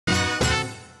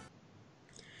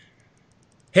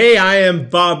Hey, I am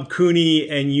Bob Cooney,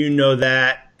 and you know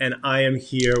that. And I am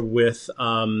here with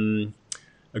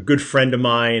a good friend of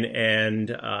mine and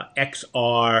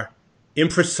XR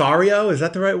impresario. Is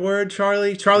that the right word,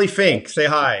 Charlie? Charlie Fink. Say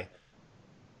hi.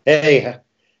 Hey,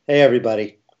 hey,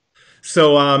 everybody.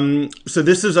 So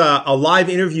this is a live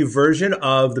interview version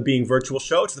of the Being Virtual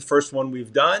show. It's the first one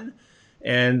we've done.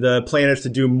 And the plan is to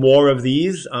do more of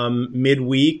these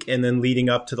midweek and then leading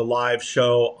up to the live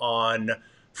show on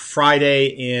Friday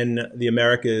in the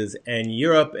Americas and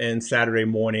Europe and Saturday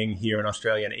morning here in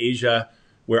Australia and Asia,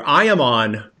 where I am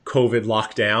on COVID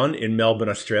lockdown in Melbourne,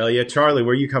 Australia. Charlie,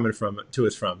 where are you coming from to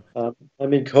us from?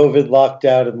 I'm in COVID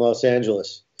lockdown in Los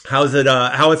Angeles. How's it?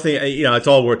 How is it? You know, it's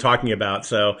all we're talking about.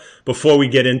 So before we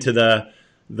get into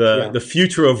Yeah. the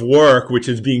future of work, which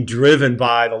is being driven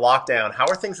by the lockdown, how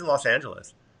are things in Los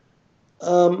Angeles?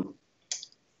 Um,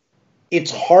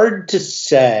 it's hard to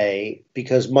say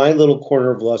because my little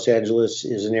corner of Los Angeles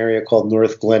is an area called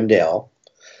North Glendale.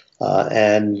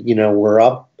 And we're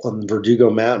up on Verdugo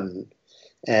Mountain.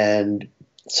 And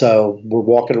so we're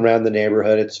walking around the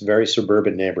neighborhood. It's a very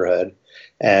suburban neighborhood.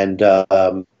 And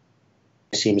it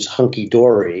seems hunky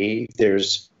dory.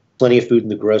 There's plenty of food in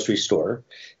the grocery store.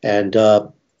 And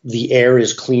the air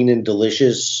is clean and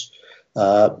delicious,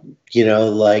 like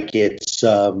it's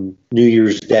New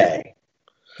Year's Day.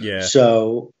 Yeah.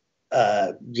 So,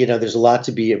 there's a lot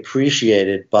to be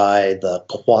appreciated by the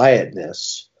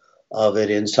quietness of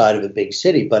it inside of a big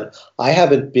city. But I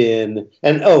haven't been,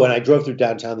 and I drove through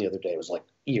downtown the other day. It was like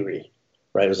eerie,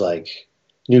 right? It was like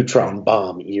neutron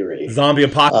bomb eerie. Zombie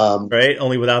apocalypse, Um, right?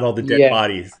 Only without all the dead yeah,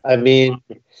 bodies. I mean,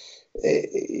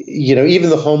 even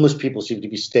the homeless people seem to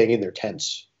be staying in their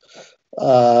tents.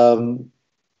 Um,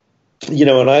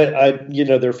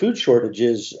 their food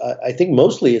shortages, I think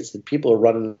mostly it's that people are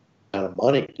running out of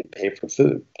money to pay for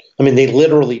food. I mean, they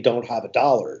literally don't have a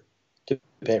dollar to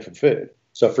pay for food.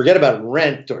 So forget about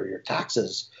rent or your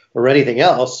taxes or anything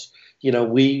else.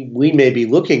 We may be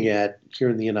looking at here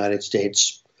in the United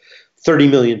States 30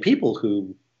 million people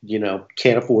who,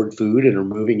 can't afford food and are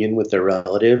moving in with their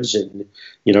relatives and,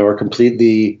 are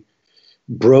completely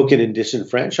broken and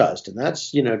disenfranchised. And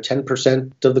that's,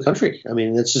 10% of the country. I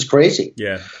mean, this is crazy.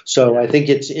 Yeah. So I think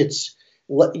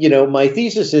my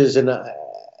thesis is, and,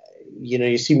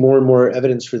 you see more and more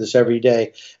evidence for this every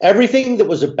day. Everything that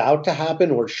was about to happen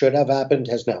or should have happened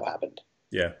has now happened.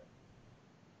 Yeah.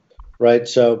 Right.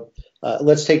 So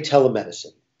let's take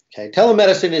telemedicine. Okay.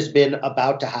 Telemedicine has been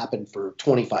about to happen for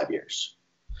 25 years.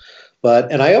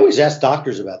 And I always ask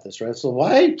doctors about this, right? So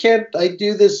why can't I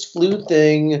do this flu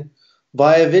thing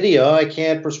via video? I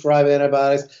can't prescribe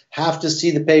antibiotics, have to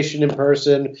see the patient in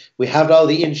person. We have all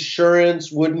the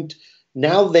insurance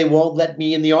now they won't let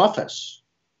me in the office.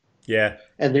 Yeah.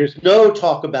 And there's no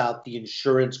talk about the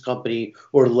insurance company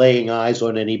or laying eyes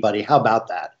on anybody. How about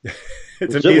that?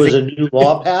 It's Was amazing. a new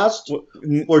law passed, Well,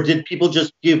 or did people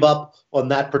just give up on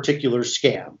that particular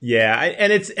scam? Yeah,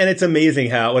 and it's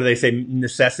amazing how, what do they say,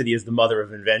 necessity is the mother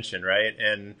of invention, right?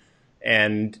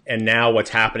 And now what's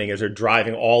happening is they're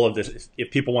driving all of this. If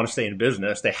people want to stay in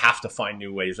business, they have to find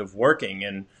new ways of working.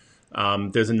 And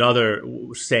there's another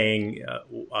saying,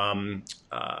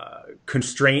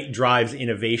 constraint drives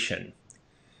innovation,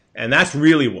 and that's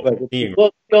really what we're Right. seeing.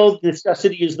 Well, the old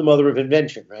necessity is the mother of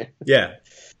invention, right? Yeah.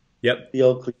 Yep. The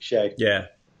old cliche. Yeah.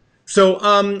 So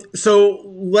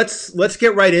let's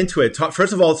get right into it.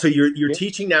 First of all, so you're Yeah.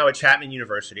 teaching now at Chapman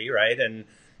University, right?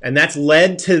 And that's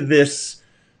led to this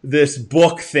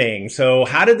book thing. So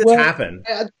how did this Well, happen?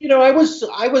 I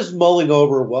was mulling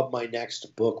over what my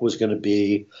next book was going to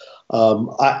be.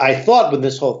 I thought when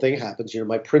this whole thing happens,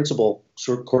 my principal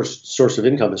source of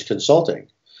income is consulting,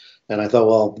 and I thought,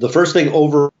 well, the first thing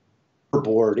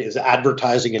overboard is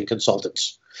advertising and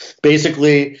consultants.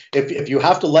 Basically, if you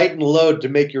have to lighten the load to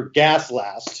make your gas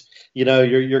last,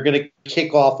 you're going to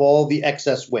kick off all the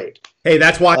excess weight. Hey,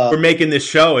 that's why Uh, we're making this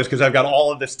show, is because I've got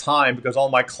all of this time because all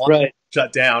my clients right.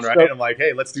 shut down, right? So, I'm like,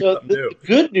 hey, let's do so something the, new. the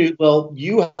good news, well,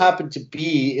 you happen to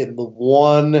be in the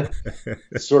one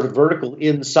sort of vertical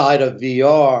inside of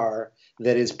VR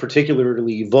that is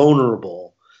particularly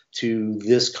vulnerable to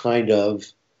this kind of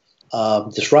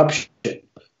disruption,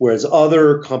 whereas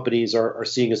other companies are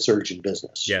seeing a surge in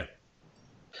business. Yeah.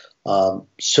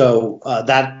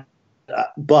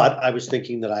 But I was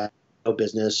thinking that I know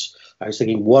business. I was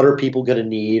thinking, what are people going to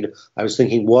need? I was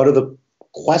thinking, what are the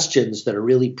questions that are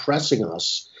really pressing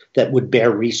us that would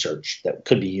bear research that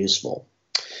could be useful?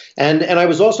 And I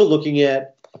was also looking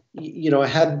at, I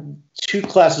had two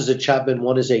classes at Chapman.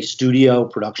 One is a studio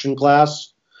production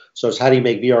class. So it's how do you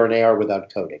make VR and AR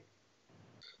without coding?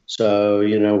 So,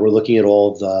 we're looking at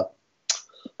all of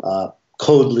the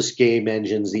codeless game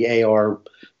engines, the AR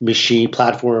machine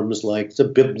platforms like the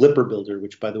Blipper Builder,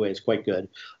 which by the way is quite good,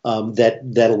 that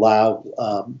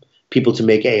allow people to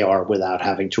make AR without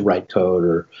having to write code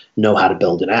or know how to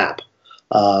build an app.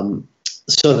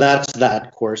 So that's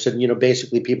that course, and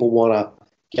basically people want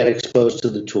to get exposed to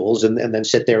the tools and then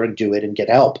sit there and do it and get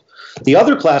help. The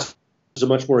other class is a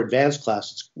much more advanced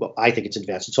class. I think it's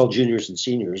advanced. It's all juniors and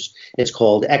seniors. It's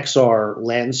called XR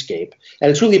Landscape, and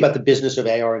it's really about the business of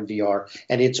AR and VR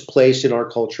and its place in our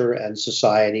culture and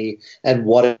society, and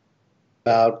what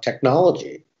about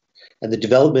technology and the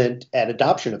development and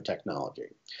adoption of technology.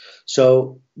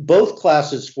 So both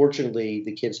classes, fortunately,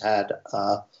 the kids had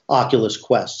Oculus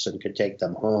Quests and could take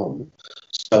them home.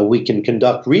 So we can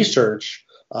conduct research,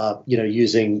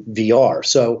 using VR.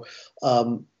 So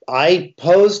I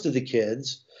posed to the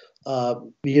kids,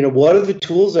 what are the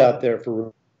tools out there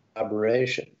for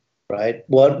collaboration, right?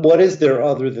 What is there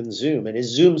other than Zoom, and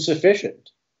is Zoom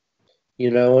sufficient?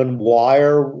 And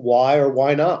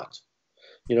why not?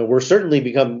 We're certainly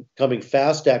becoming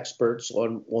fast experts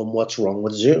on what's wrong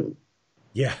with Zoom.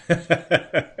 Yeah.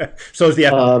 So is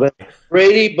the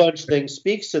Brady Bunch thing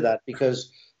speaks to that because,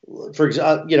 for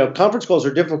example, conference calls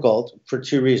are difficult for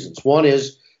two reasons. One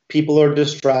is people are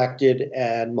distracted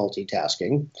and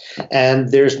multitasking, and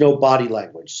there's no body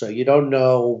language, so you don't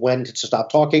know when to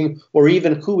stop talking or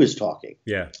even who is talking.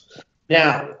 Yeah.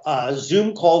 Now,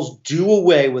 Zoom calls do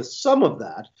away with some of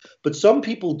that, but some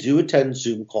people do attend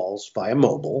Zoom calls via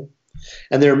mobile,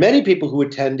 and there are many people who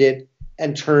attend it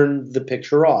and turn the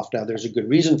picture off. Now, there's a good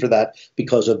reason for that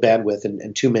because of bandwidth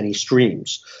and too many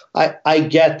streams. I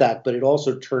get that, but it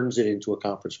also turns it into a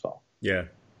conference call. Yeah.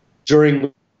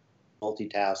 During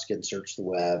multitask and search the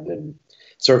web and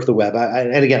surf the web.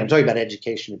 And again, I'm talking about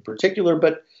education in particular,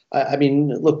 but I mean,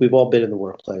 look, we've all been in the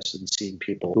workplace and seen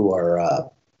people who are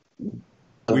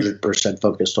 100%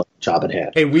 focused on the job at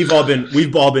hand. Hey, we've all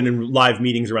been in live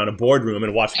meetings around a boardroom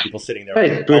and watched people sitting there.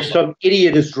 Right. There's some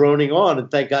idiot is droning on, and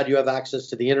thank God you have access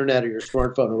to the internet or your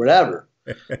smartphone or whatever.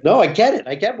 No, I get it.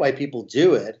 I get why people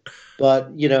do it, but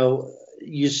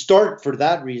you start for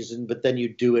that reason, but then you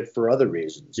do it for other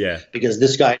reasons. Yeah. Because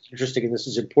this guy is interesting and this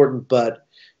is important, but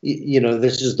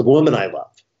this is the woman I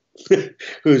love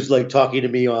who's like talking to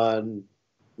me on,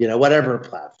 whatever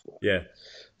platform. Yeah.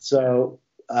 So,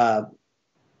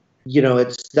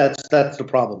 that's the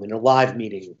problem. In a live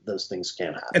meeting, those things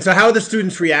can't happen. And so how do the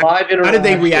students react? How did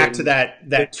they react to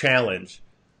that challenge?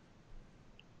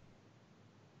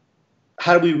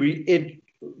 How do we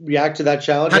react to that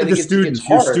challenge? How did it's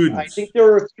hard. I think there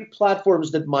are a few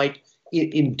platforms that might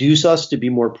induce us to be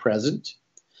more present.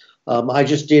 I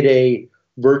just did a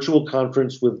virtual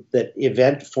conference with that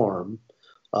Event Farm,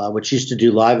 which used to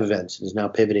do live events and is now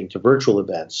pivoting to virtual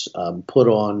events, put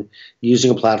on using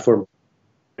a platform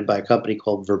by a company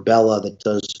called Verbella that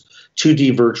does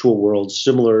 2D virtual worlds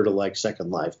similar to like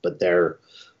Second Life, but they're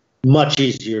much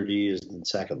easier to use than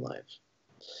Second Life.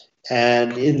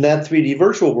 And in that 3D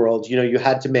virtual world, you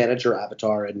had to manage your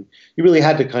avatar, and you really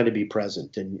had to kind of be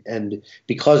present. And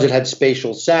because it had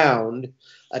spatial sound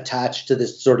attached to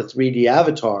this sort of 3D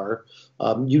avatar,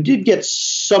 you did get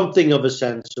something of a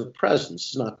sense of presence.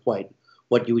 It's not quite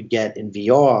what you would get in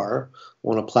VR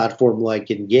on a platform like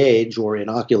Engage or in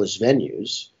Oculus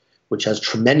Venues, which has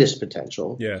tremendous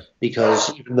potential. Yeah.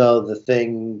 Because even though the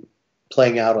thing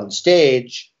playing out on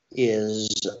stage is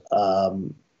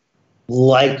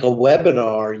like a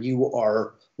webinar, you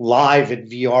are live in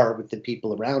VR with the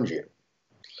people around you.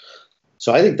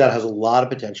 So I think that has a lot of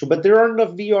potential, but there aren't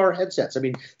enough VR headsets. I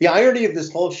mean, the irony of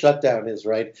this whole shutdown is,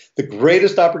 right, the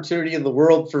greatest opportunity in the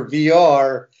world for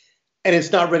VR, and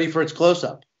it's not ready for its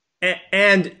close-up.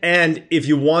 And if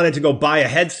you wanted to go buy a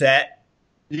headset,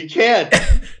 you can't.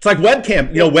 It's like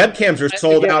webcam. Webcams are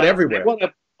sold out everywhere.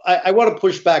 I want to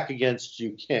push back against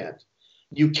you can't.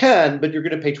 You can, but you're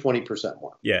going to pay 20%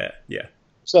 more. Yeah.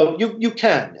 So you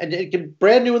can, and it can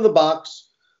brand new in the box,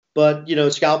 but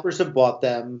scalpers have bought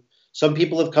them. Some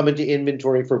people have come into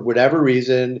inventory for whatever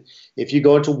reason. If you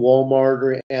go into Walmart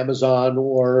or Amazon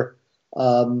or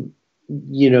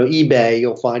eBay,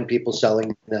 you'll find people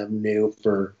selling them new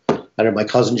for. I don't know. My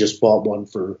cousin just bought one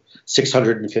for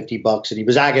 $650, and he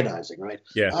was agonizing. Right?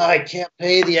 Yeah. I can't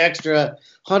pay the extra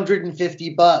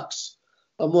 $150.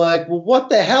 I'm like, well, what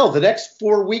the hell? The next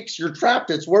 4 weeks you're trapped.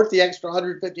 It's worth the extra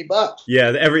 $150.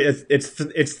 Yeah,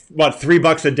 it's what,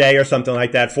 $3 a day or something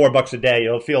like that. $4 a day.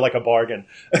 It'll feel like a bargain.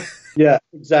 Yeah,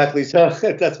 exactly. So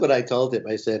that's what I told him.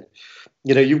 I said,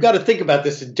 you've got to think about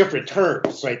this in different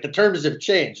terms, right? The terms have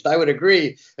changed. I would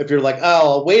agree if you're like, oh,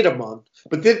 I'll wait a month.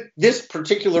 But this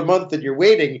particular month that you're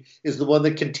waiting is the one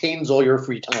that contains all your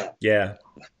free time. Yeah.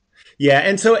 Yeah,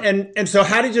 and so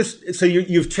how did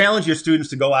you've challenged your students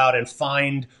to go out and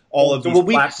find all of So these what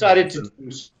we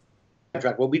platforms?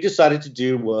 decided to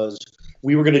do was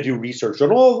we were going to do research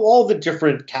on all the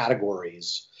different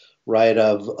categories, right,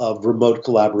 of remote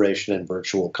collaboration and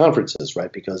virtual conferences,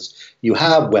 right? Because you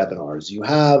have webinars, you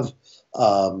have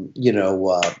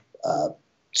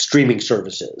streaming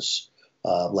services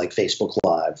like Facebook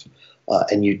Live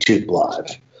and YouTube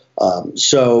Live.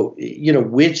 So,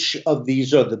 which of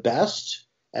these are the best?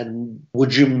 And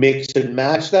would you mix and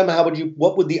match them?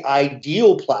 What would the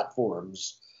ideal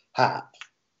platforms have?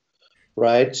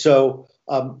 Right. So,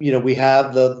 we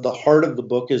have the heart of the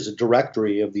book is a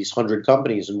directory of these 100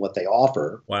 companies and what they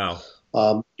offer. Wow.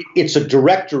 It's a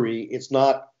directory. It's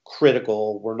not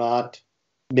critical. We're not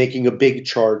making a big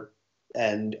chart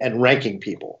and ranking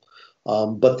people.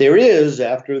 But there is,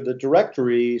 after the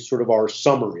directory, sort of our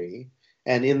summary.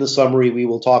 And in the summary, we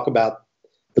will talk about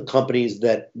the companies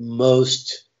that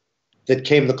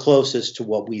came the closest to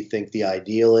what we think the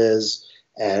ideal is,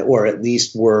 or at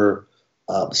least were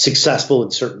successful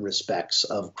in certain respects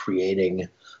of creating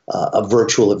a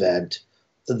virtual event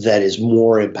that is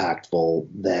more impactful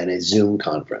than a Zoom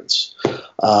conference,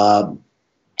 or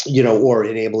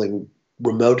enabling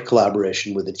remote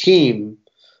collaboration with a team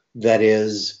that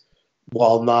is,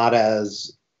 while not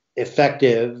as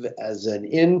effective as an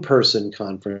in-person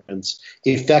conference,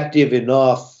 effective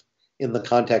enough in the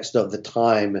context of the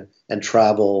time and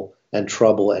travel and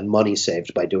trouble and money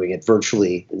saved by doing it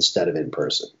virtually instead of in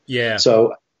person. Yeah.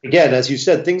 So again, as you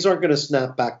said, things aren't going to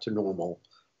snap back to normal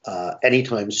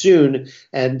anytime soon,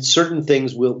 and certain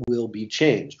things will be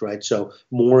changed, right? So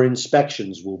more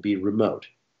inspections will be remote.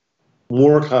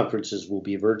 More conferences will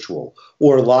be virtual,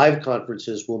 or live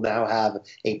conferences will now have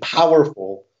a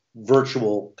powerful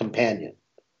virtual companion,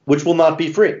 which will not be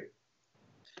free.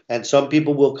 And some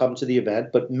people will come to the event,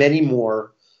 but many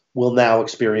more will now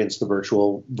experience the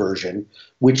virtual version,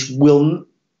 which will,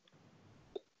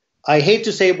 I hate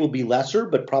to say it will be lesser,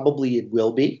 but probably it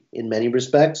will be in many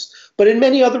respects. But in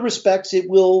many other respects, it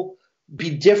will be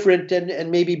different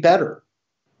and maybe better.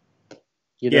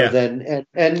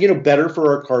 Better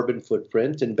for our carbon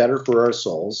footprint and better for our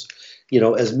souls.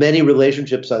 As many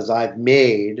relationships as I've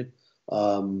made,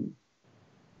 and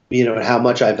how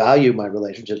much I value my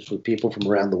relationships with people from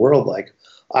around the world, like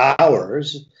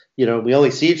ours. We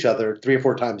only see each other 3 or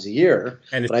 4 times a year,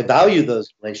 but I value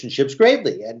those relationships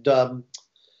greatly. And but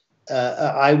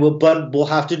we'll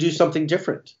have to do something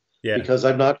different because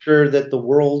I'm not sure that the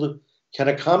world can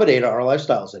accommodate our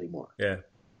lifestyles anymore. Yeah.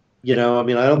 I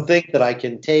don't think that I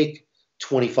can take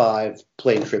 25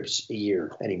 plane trips a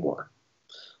year anymore.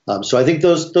 So I think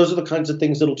those are the kinds of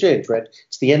things that'll change, right?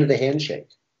 It's the end of the handshake.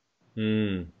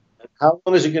 Mm. How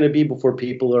long is it going to be before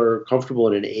people are comfortable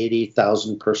in an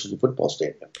 80,000 person football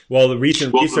stadium? Well, the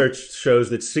recent research shows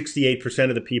that 68%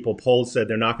 of the people polled said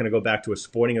they're not going to go back to a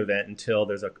sporting event until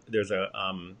there's a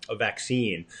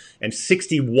vaccine, and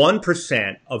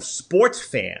 61% of sports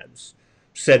fans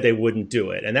said they wouldn't do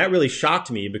it. And that really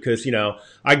shocked me because,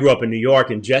 I grew up in New York,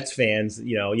 and Jets fans,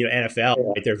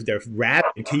 NFL, right? They're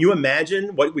rabid. Can you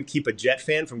imagine what would keep a Jet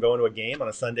fan from going to a game on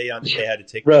a Sunday on they had to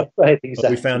take? Right, exactly. But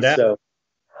we found out. So,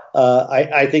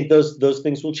 I think those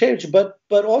things will change, but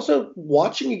also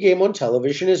watching a game on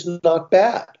television is not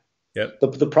bad. Yep.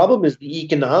 The problem is the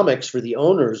economics for the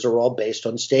owners are all based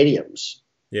on stadiums.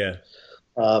 Yeah.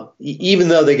 Even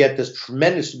though they get this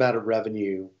tremendous amount of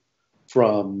revenue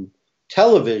from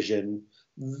television,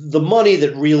 the money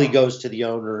that really goes to the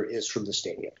owner is from the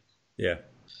stadium. Yeah.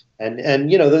 And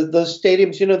the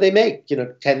stadiums, they make,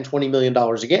 $10-20 million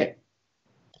a game.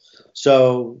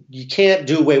 So you can't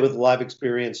do away with the live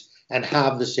experience and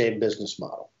have the same business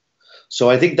model. So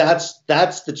I think that's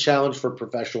the challenge for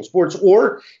professional sports.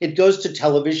 Or it goes to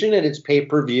television and it's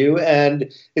pay-per-view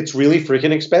and it's really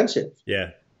freaking expensive.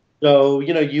 Yeah. So,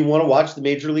 you want to watch the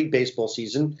Major League Baseball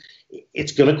season,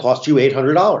 it's going to cost you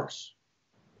 $800.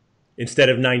 Instead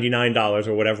of $99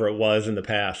 or whatever it was in the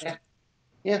past.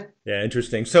 Yeah. Yeah.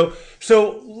 Interesting. So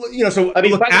I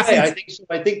mean, by the way,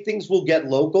 I think things will get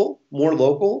more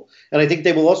local, and I think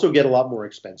they will also get a lot more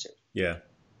expensive. Yeah.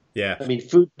 Yeah. I mean,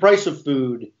 price of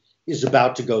food is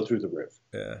about to go through the roof.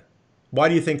 Yeah. Why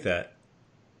do you think that?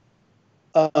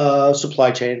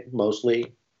 Supply chain,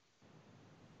 mostly.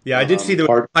 Yeah, I did see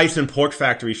the Tyson pork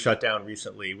factory shut down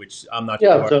recently, which I'm not sure.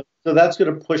 Yeah, so that's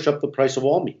going to push up the price of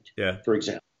all meat. Yeah. For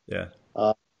example. Yeah.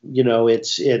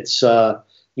 It's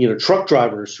truck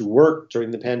drivers who worked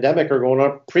during the pandemic are going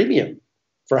on premium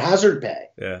for hazard pay.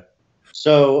 Yeah.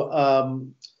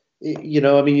 So, you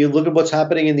look at what's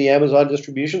happening in the Amazon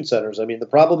distribution centers. I mean, the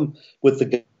problem with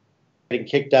the getting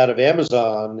kicked out of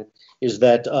Amazon is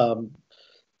that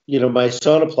my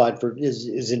son applied for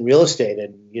is in real estate,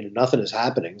 and nothing is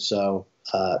happening. So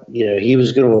he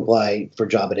was going to apply for a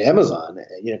job at Amazon,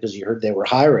 because he heard they were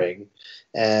hiring,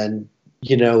 and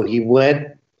he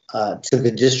went to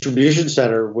the distribution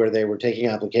center where they were taking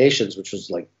applications, which was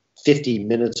like 50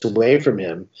 minutes away from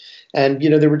him, and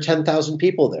there were 10,000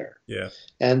 people there. Yeah.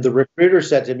 And the recruiter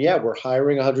said to him, "Yeah, we're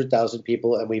hiring 100,000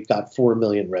 people, and we've got 4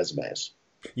 million resumes."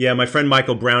 Yeah, my friend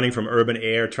Michael Browning from Urban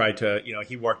Air tried to,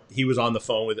 he was on the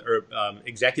phone with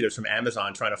executives from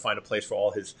Amazon trying to find a place for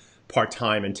all his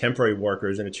part-time and temporary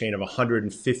workers in a chain of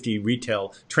 150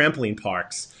 retail trampoline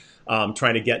parks,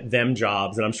 trying to get them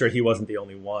jobs. And I'm sure he wasn't the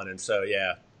only one. And so,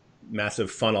 yeah, massive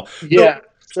funnel. Yeah.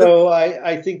 So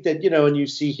I think that, and you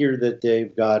see here that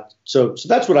they've got, so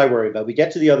that's what I worry about. We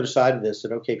get to the other side of this,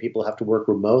 and okay, people have to work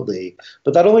remotely,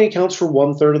 but that only accounts for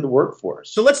 1/3 of the workforce.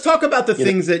 So let's talk about the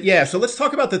things so let's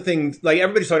talk about the things, like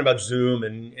everybody's talking about Zoom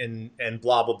and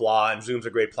blah, blah, blah, and Zoom's a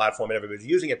great platform and everybody's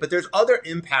using it, but there's other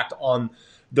impact on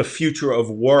the future of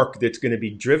work that's going to be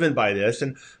driven by this.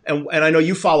 And I know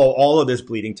you follow all of this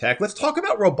bleeding tech. Let's talk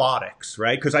about robotics,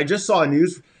 right? Because I just saw a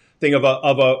news thing of a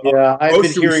I've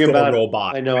been hearing about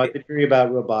robot. I know, right? I've been hearing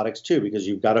about robotics too, because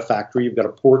you've got a factory, you've got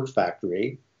a port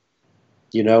factory.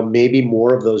 Maybe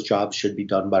more of those jobs should be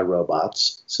done by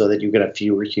robots so that you can have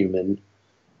fewer human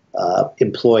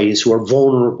employees who are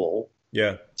vulnerable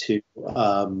to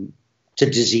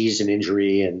disease and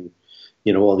injury and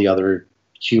all the other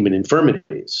human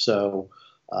infirmities. So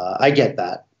I get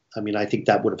that. I mean, I think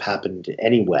that would have happened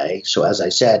anyway. So as I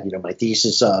said, my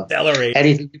thesis of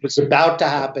anything that was about to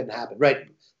happen happened. Right.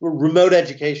 Remote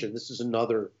education, this is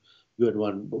another good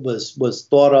one, was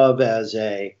thought of as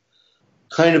a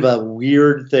kind of a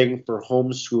weird thing for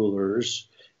homeschoolers.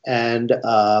 And,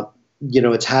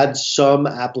 it's had some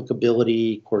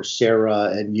applicability,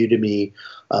 Coursera and Udemy,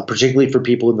 particularly for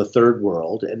people in the third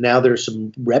world. And now there's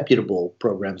some reputable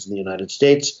programs in the United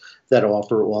States that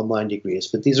offer online degrees,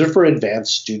 but these are for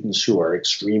advanced students who are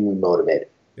extremely motivated.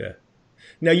 Yeah.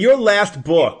 Now, your last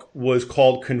book was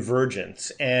called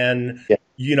Convergence, and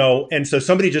and so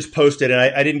somebody just posted,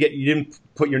 and you didn't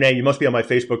put your name. You must be on my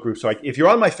Facebook group. So if you're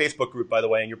on my Facebook group, by the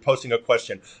way, and you're posting a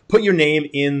question, put your name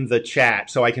in the chat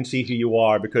so I can see who you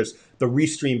are, because the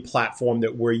Restream platform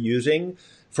that we're using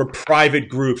for private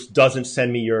groups doesn't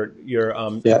send me your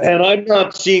and I'm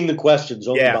not seeing the questions.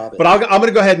 Only Bob is. But I'm going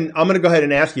to go ahead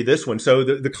and ask you this one. So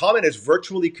the comment is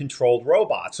virtually controlled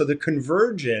robots. So the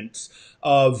convergence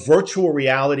of virtual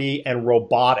reality and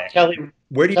robotics.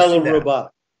 Where do you see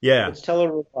that? Yeah, it's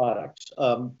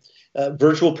telerobotics.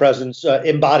 Virtual presence,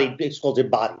 embodied. It's called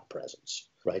embodied presence.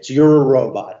 Right. So you're a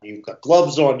robot. You've got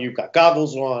gloves on. You've got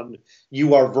goggles on.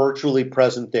 You are virtually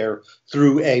present there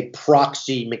through a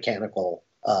proxy mechanical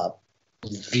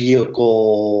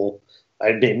vehicle.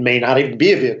 It may not even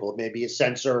be a vehicle. It may be a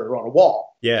sensor on a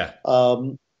wall. Yeah.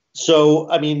 So,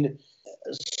 I mean,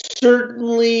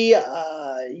 certainly,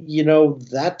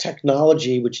 that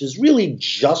technology, which is really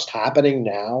just happening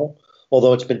now,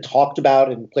 although it's been talked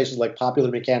about in places like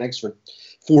Popular Mechanics for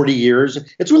 40 years,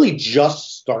 it's really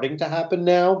just starting to happen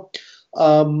now.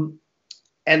 And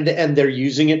they're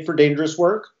using it for dangerous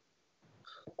work.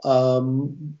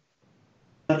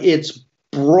 Its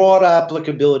broad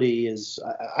applicability is,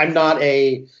 I'm not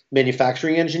a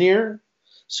manufacturing engineer,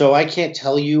 so I can't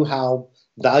tell you how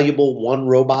valuable one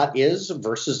robot is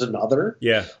versus another.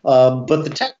 Yeah. But the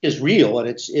tech is real, and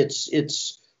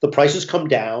it's the prices come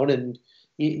down, and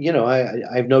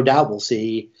I have no doubt we'll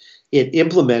see it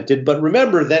implemented. But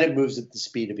remember, then it moves at the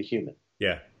speed of a human.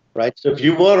 Yeah. Right. So if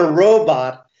you want a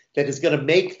robot that is going to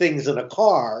make things in a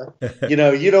car, you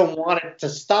don't want it to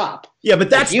stop. Yeah, but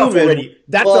that stuff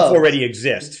already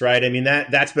exists, right? I mean,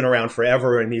 that's been around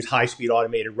forever in these high-speed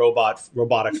automated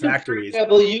robotics factories. Yeah,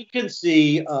 well, you can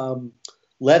see,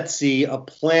 let's see, a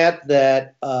plant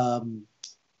that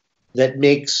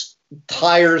makes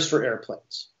tires for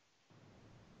airplanes.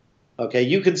 Okay,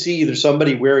 you can see either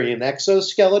somebody wearing an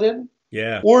exoskeleton,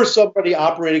 or somebody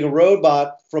operating a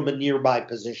robot from a nearby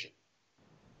position.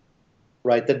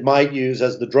 Right, that might use,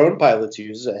 as the drone pilots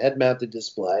use, a head-mounted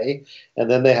display, and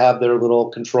then they have their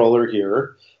little controller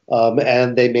here,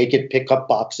 and they make it pick up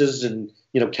boxes and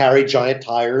carry giant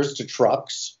tires to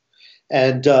trucks,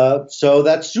 and so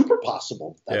that's super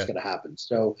possible that's going to happen.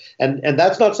 So, and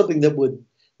that's not something that would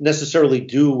necessarily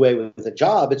do away with a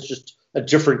job. It's just a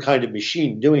different kind of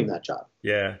machine doing that job.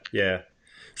 Yeah, yeah.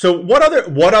 So what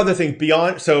other things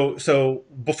beyond so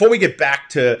before we get back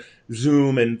to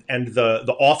Zoom and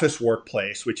the office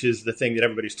workplace, which is the thing that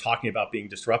everybody's talking about being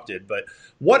disrupted, but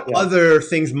what other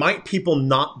things might people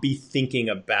not be thinking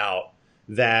about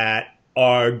that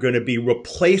are going to be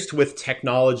replaced with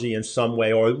technology in some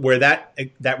way, or where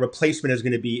that replacement is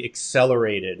going to be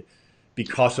accelerated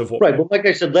because of what. Right. Well, like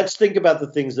I said, let's think about the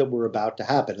things that were about to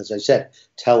happen. As I said,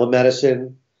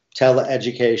 telemedicine,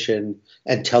 teleeducation,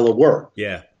 and telework.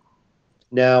 Yeah.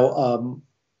 Now,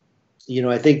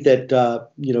 I think that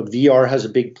VR has a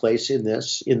big place in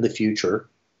this in the future.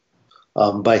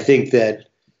 But I think that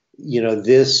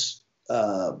this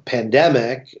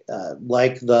pandemic,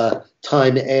 like the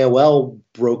time AOL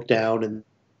broke down in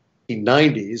the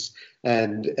 90s,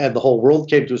 and the whole world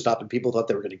came to a stop, and people thought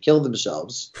they were going to kill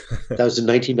themselves. That was in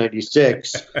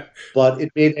 1996, but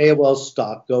it made AOL's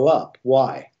stock go up.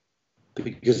 Why?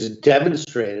 Because it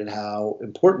demonstrated how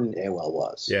important AOL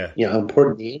was. Yeah. How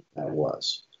important the internet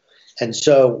was. And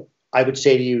so I would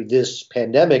say to you, this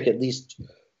pandemic, at least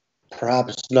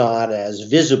perhaps not as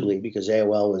visibly because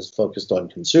AOL was focused on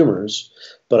consumers,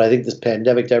 but I think this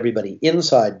pandemic to everybody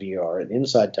inside VR and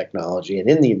inside technology and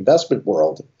in the investment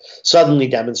world suddenly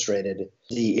demonstrated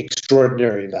the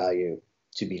extraordinary value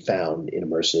to be found in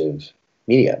immersive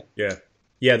media. Yeah.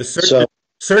 Yeah. The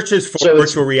searches for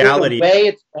virtual reality. In a way,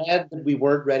 it's bad that we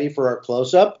weren't ready for our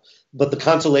close-up, but the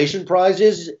consolation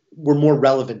prizes were more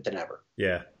relevant than ever.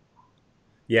 Yeah.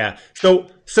 Yeah. So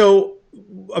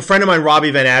a friend of mine,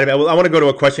 Robbie Van Adam, I want to go to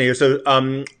a question here.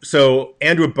 So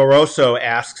Andrew Barroso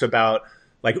asks about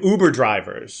like Uber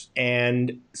drivers.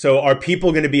 And so are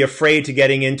people going to be afraid to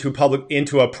getting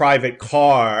into a private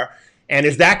car? And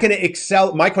is that going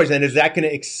to my question is that going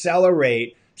to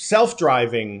accelerate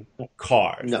self-driving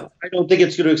cars? No, I don't think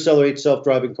it's going to accelerate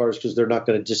self-driving cars because they're not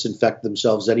going to disinfect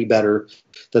themselves any better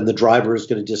than the driver is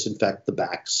going to disinfect the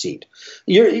back seat.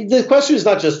 The question is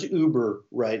not just Uber,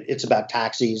 right? It's about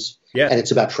taxis, and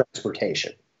it's about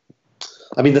transportation.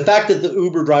 I mean, the fact that the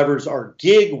Uber drivers are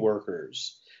gig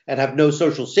workers and have no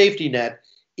social safety net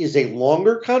is a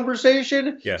longer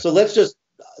conversation. Yeah. So let's just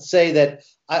say that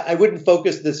I wouldn't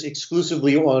focus this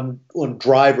exclusively on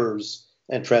drivers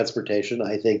and transportation.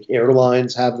 I think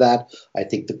airlines have that. I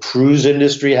think the cruise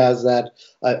industry has that.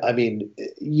 I mean,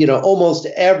 almost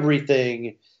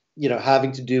everything,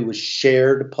 having to do with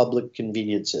shared public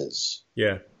conveniences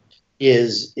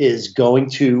is going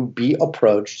to be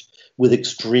approached with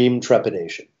extreme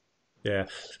trepidation. Yeah.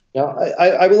 Now,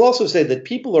 I will also say that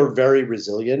people are very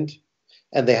resilient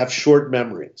and they have short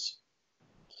memories.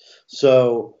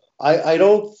 So I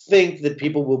don't think that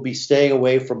people will be staying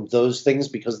away from those things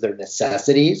because they're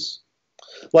necessities.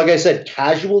 Like I said,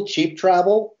 casual, cheap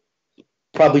travel,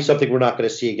 probably something we're not going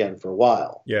to see again for a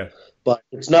while. Yeah. But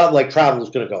it's not like travel is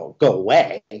going to go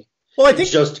away. Well, I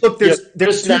think look,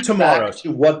 there's two tomorrows.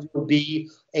 To what will be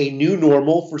a new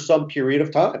normal for some period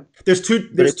of time. There's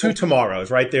two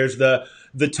tomorrows, right? There's the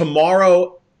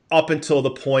tomorrow up until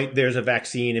the point there's a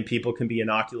vaccine and people can be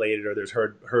inoculated or there's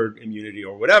herd immunity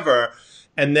or whatever.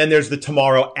 And then there's the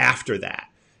tomorrow after that.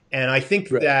 And I think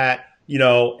that,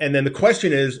 and then the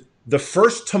question is the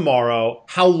first tomorrow,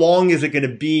 how long is it going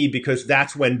to be? Because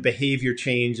that's when behavior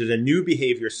changes and new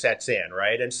behavior sets in,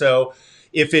 right? And so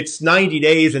if it's 90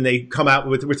 days and they come out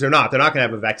with, which they're not going to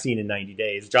have a vaccine in 90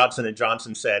 days. Johnson &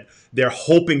 Johnson said they're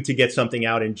hoping to get something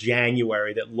out in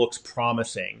January that looks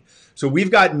promising. So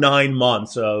we've got 9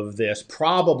 months of this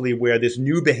probably where this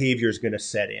new behavior is going to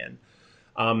set in.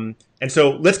 And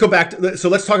so let's go back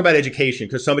let's talk about education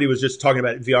because somebody was just talking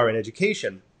about VR in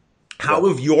education. How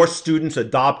have your students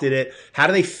adopted it? How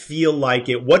do they feel like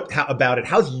it? About it?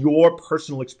 How's your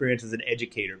personal experience as an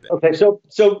educator been? Okay, so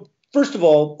first of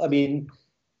all, I mean,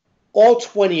 all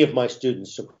 20 of my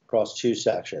students across two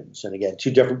sections, and again,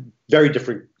 very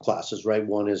different classes, right?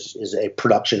 One is a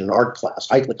production and art class,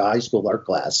 like a high school art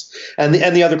class, and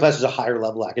the other class is a higher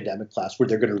level academic class where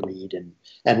they're going to read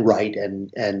and write,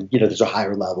 and there's a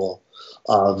higher level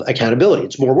of accountability.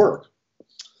 It's more work.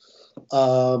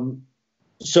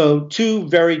 So two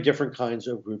very different kinds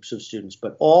of groups of students,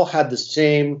 but all had the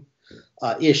same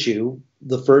issue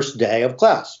the first day of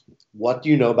class. What do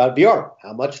you know about VR?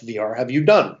 How much VR have you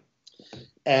done?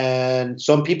 And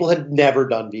some people had never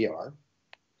done VR.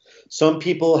 Some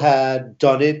people had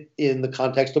done it in the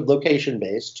context of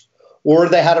location-based, or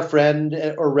they had a friend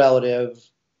or relative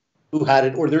who had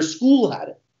it, or their school had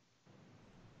it.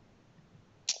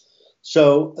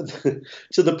 So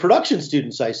to the production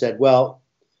students, I said, well,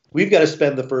 we've got to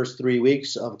spend the first 3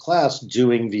 weeks of class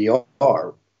doing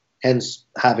VR, hence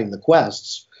having the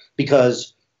quests,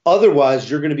 because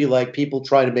otherwise you're going to be like people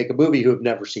trying to make a movie who have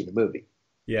never seen a movie.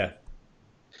 Yeah.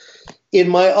 In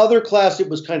my other class, it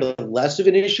was kind of less of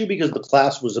an issue because the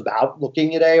class was about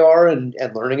looking at AR and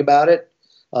learning about it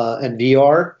and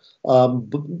VR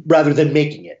rather than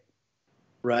making it,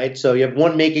 right? So you have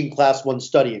one making class, one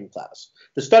studying class.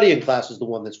 the studying class is the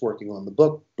one that's working on the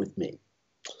book with me.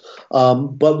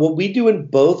 But what we do in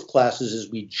both classes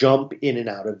is we jump in and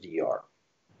out of VR.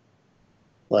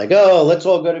 Like, oh, let's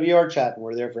all go to VR chat, and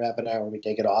we're there for half an hour, and we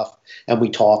take it off, and we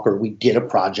talk, or we did a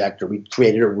project, or we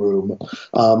created a room.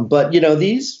 But,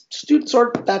 these students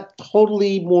aren't that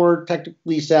totally more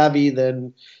technically savvy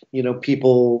than,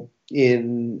 people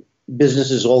in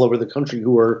businesses all over the country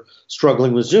who are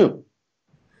struggling with Zoom.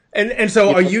 And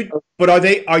so are you? But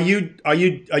are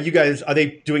you guys? Are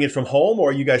they doing it from home,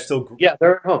 or are you guys still? Yeah,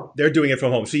 they're at home. They're doing it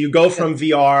from home. So you go from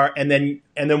VR, and then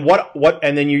what?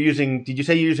 And then you're using. Did you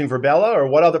say you're using Verbella, or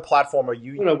what other platform are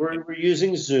you? We're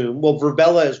using Zoom. Well,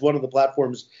 Verbella is one of the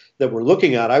platforms that we're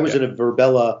looking at. I was at a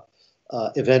Verbella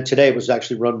event today. It was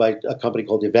actually run by a company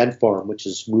called Event Farm, which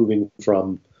is moving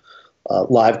from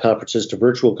live conferences to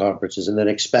virtual conferences, and then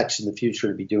expects in the future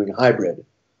to be doing hybrid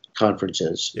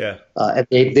conferences. Yeah. And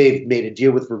they've made a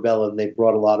deal with Verbella, and they've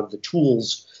brought a lot of the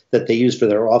tools that they use for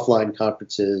their offline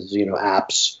conferences,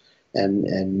 apps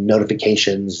and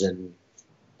notifications and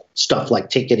stuff like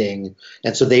ticketing.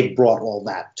 And so they've brought all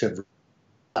that to the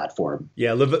platform.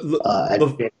 Yeah.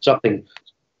 Something.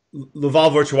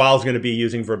 Laval Virtual is going to be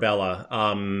using Verbella,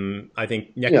 I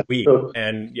think next week,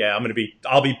 and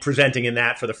I'll be presenting in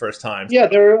that for the first time. Yeah,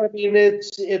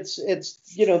 it's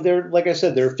there. Like I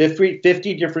said, there are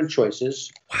 50 different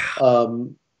choices. Wow.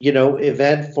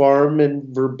 Event Farm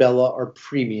and Verbella are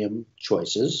premium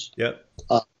choices. Yep.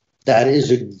 That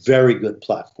is a very good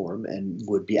platform and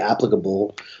would be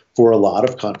applicable for a lot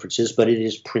of conferences, but it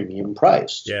is premium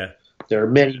priced. Yeah. There are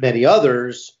many, many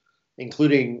others,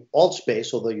 including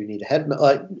AltSpace, although you need a head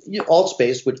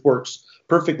AltSpace, which works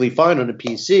perfectly fine on a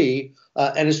PC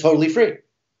and is totally free.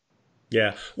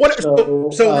 Yeah.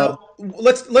 Now,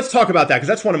 let's talk about that, because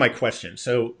that's one of my questions.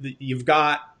 So you've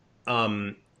got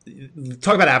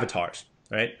talk about avatars,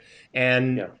 right?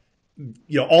 And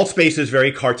AltSpace is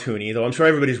very cartoony, though I'm sure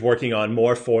everybody's working on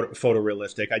more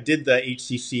photorealistic. I did the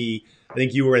HCC. I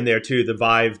think you were in there too, the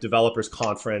Vive Developers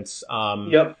Conference,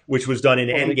 which was done in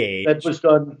Engage. That was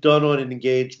done on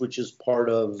Engage, which is part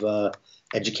of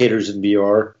Educators in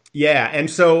VR. Yeah, and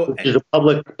so which is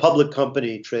a public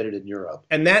company traded in Europe.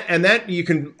 And that you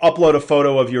can upload a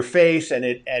photo of your face, and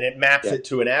it maps it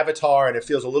to an avatar, and it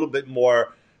feels a little bit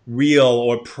more real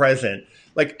or present.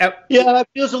 It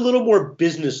feels a little more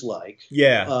business-like.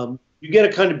 Yeah, you get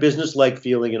a kind of business-like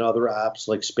feeling in other apps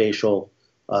like Spatial.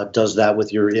 Does that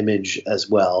with your image as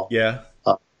well. Yeah.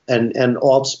 And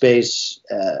AltSpace,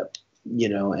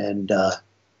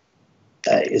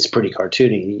 it's pretty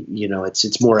cartoony.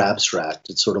 It's more abstract.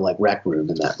 It's sort of like Rec Room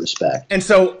in that respect. And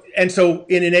so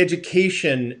in an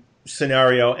education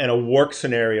scenario and a work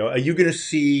scenario, are we going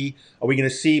to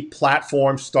see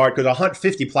platforms start? Because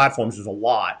 150 platforms is a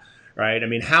lot, right? I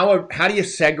mean, how do you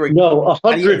segregate? No,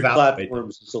 100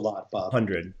 platforms is a lot, Bob.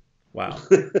 100. Wow.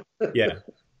 Yeah.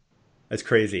 That's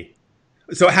crazy.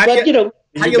 So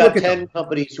you've got 10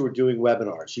 companies who are doing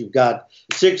webinars. You've got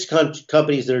 6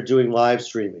 companies that are doing live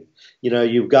streaming.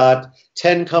 You've got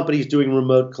 10 companies doing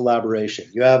remote collaboration.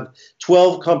 You have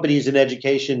 12 companies in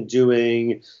education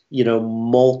doing,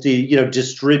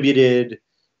 distributed,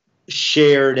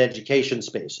 shared education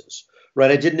spaces.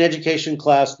 Right? I did an education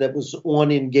class that was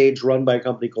on Engage, run by a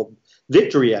company called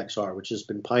Victory XR, which has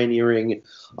been pioneering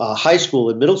high school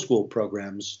and middle school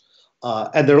programs.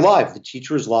 And they're live. The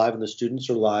teacher is live and the students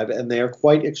are live, and they are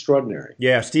quite extraordinary.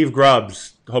 Yeah, Steve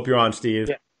Grubbs. Hope you're on, Steve.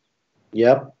 Yeah.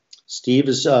 Yep. Steve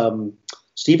is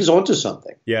onto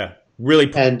something. Yeah, really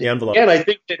putting the envelope. And I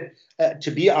think that, to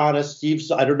be honest,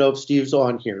 I don't know if Steve's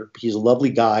on here. He's a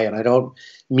lovely guy, and I don't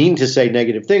mean to say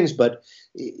negative things, but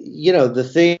the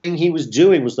thing he was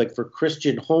doing was like for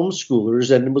Christian homeschoolers,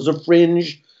 and it was a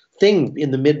fringe thing in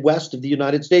the Midwest of the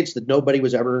United States that nobody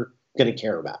was ever going to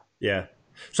care about. Yeah.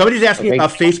 Somebody's asking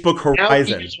about Facebook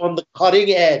Horizon. Now he's on the cutting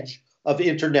edge of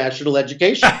international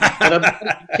education, and I'm not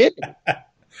even kidding.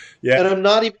 Yeah, and I'm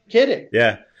not even kidding.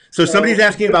 Yeah. So somebody's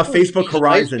asking about Facebook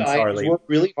Horizon, Charlie. He's worked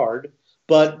really hard,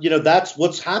 but that's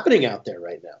what's happening out there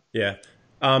right now. Yeah.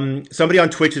 Somebody on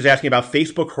Twitch is asking about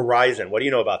Facebook Horizon. What do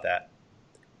you know about that?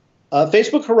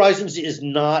 Facebook Horizons is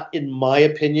not, in my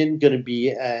opinion, going to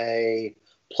be a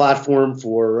platform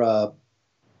for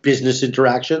business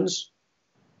interactions.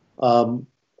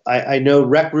 I know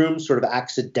Rec Room sort of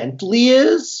accidentally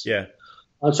is. Yeah.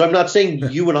 So I'm not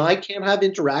saying you and I can't have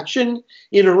interaction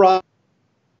in Horizon,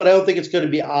 but I don't think it's going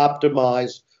to be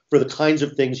optimized for the kinds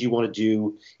of things you want to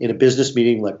do in a business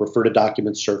meeting, like refer to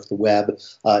documents, surf the web,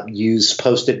 use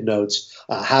Post-it notes,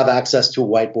 have access to a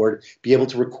whiteboard, be able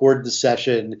to record the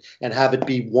session, and have it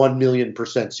be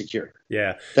 1,000,000% secure.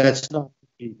 Yeah. That's not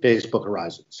Facebook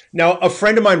Horizons. Now, a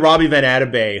friend of mine, Robbie Van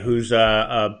Atabay, who's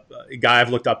a guy I've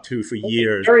looked up to for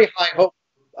years. Very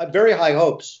high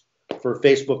hopes for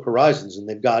Facebook Horizons, and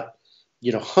they've got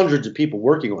hundreds of people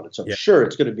working on it. So I'm sure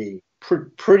it's going to be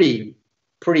pretty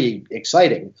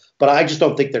exciting. But I just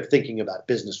don't think they're thinking about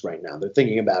business right now. They're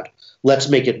thinking about let's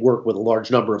make it work with a large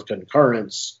number of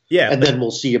concurrents, and then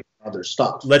we'll see about other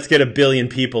stuff. Let's get 1 billion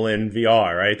people in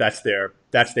VR, right? That's their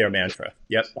mantra.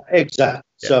 Yep. Exactly.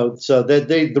 Yeah. So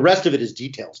the rest of it is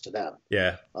details to them.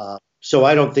 Yeah. So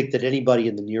I don't think that anybody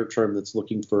in the near term that's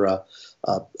looking for a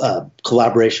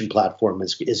collaboration platform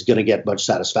is going to get much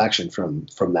satisfaction from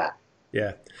that.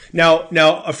 Yeah. Now,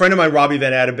 a friend of mine, Robbie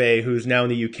Van Atabay, who's now in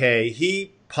the UK,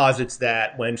 he posits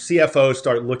that when CFOs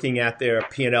start looking at their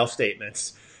P&L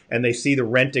statements and they see the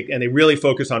rent, and they really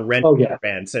focus on rent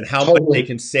expense and how much they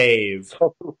can save.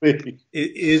 Totally.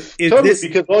 Is this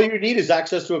because all you need is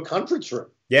access to a conference room?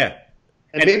 Yeah.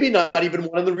 And maybe not even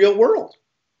one in the real world.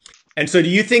 And so do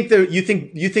you think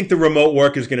the remote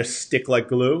work is going to stick like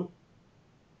glue?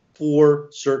 For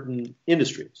certain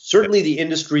industries. Certainly the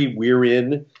industry we're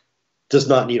in does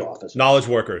not need office. Knowledge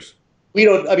workers. We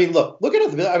don't, look at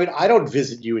it. I don't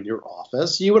visit you in your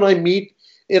office. You and I meet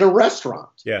in a restaurant.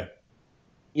 Yeah.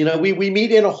 We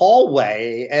meet in a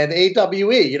hallway and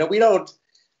AWE. We don't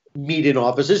meet in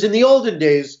offices. In the olden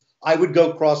days, I would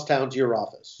go cross town to your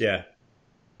office. Yeah.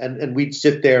 And we'd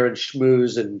sit there and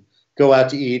schmooze and go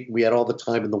out to eat. We had all the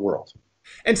time in the world.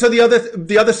 And so the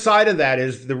other side of that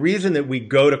is the reason that we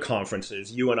go to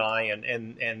conferences, you and I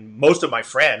and most of my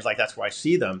friends, like that's where I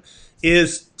see them,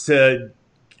 is to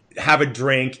have a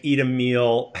drink, eat a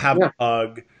meal, have a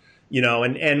hug,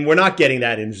 and we're not getting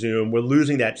that in Zoom. We're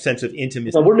losing that sense of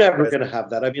intimacy. No, we're never going to have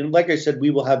that. Like I said,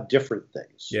 we will have different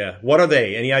things. Yeah. What are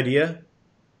they? Any idea?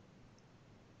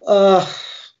 For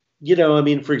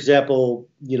example,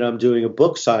 I'm doing a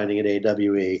book signing at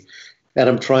AWE, and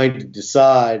I'm trying to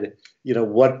decide,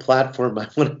 what platform I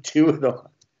want to do it on.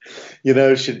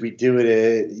 Should we do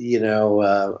it?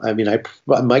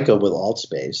 I might go with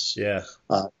Altspace. Yeah.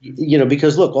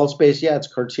 Because look, Altspace, it's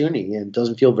cartoony and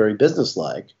doesn't feel very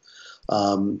businesslike.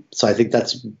 So I think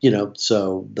that's,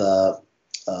 so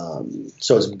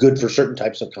it's good for certain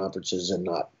types of conferences and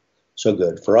not so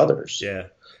good for others. Yeah.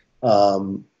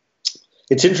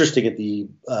 It's interesting at the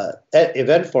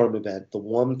Event Farm event, the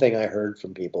one thing I heard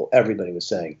from people, everybody was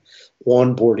saying,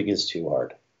 onboarding is too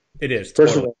hard. It is.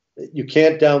 First of all, you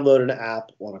can't download an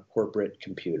app on a corporate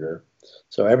computer.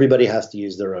 So everybody has to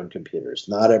use their own computers.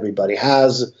 Not everybody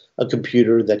has a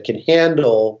computer that can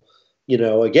handle,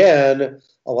 again,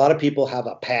 a lot of people have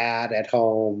a pad at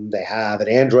home. They have an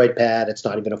Android pad. It's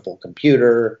not even a full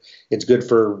computer. It's good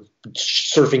for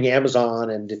surfing Amazon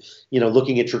and,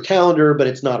 looking at your calendar, but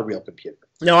it's not a real computer.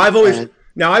 Now, I've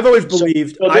always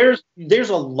believed. So there's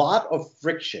a lot of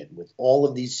friction with all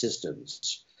of these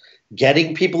systems,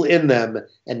 getting people in them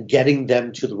and getting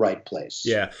them to the right place.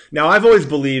 Yeah. Now, I've always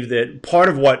believed that part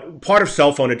of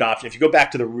cell phone adoption, if you go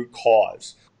back to the root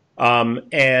cause,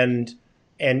 and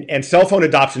cell phone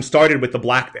adoption started with the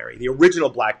BlackBerry, the original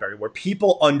BlackBerry, where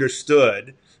people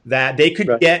understood that they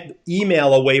could get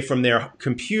email away from their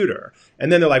computer.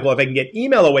 And then they're like, well, if I can get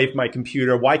email away from my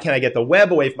computer, why can't I get the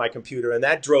web away from my computer? And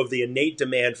that drove the innate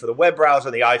demand for the web browser.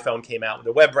 The iPhone came out with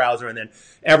the web browser, and then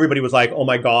everybody was like, oh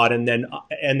my God. And then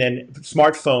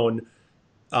smartphone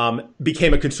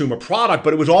became a consumer product,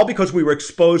 but it was all because we were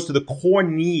exposed to the core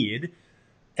need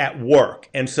at work.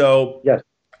 And so,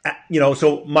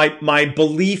 so my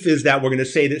belief is that we're going to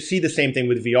see the same thing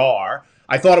with VR.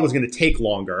 I thought it was going to take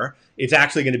longer. It's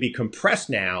actually going to be compressed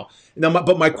now.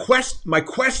 But my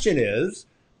question is,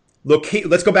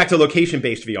 let's go back to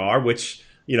location-based VR, which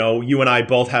you and I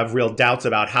both have real doubts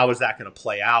about how is that going to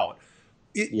play out.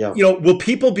 Will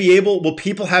people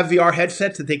have VR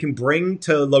headsets that they can bring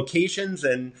to locations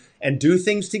and do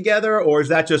things together, or is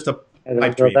that just a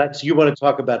pipe dream? You want to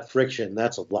talk about friction?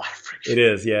 That's a lot of friction. It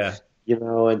is, yeah.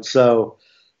 And so.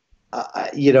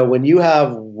 When you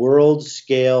have world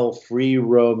scale free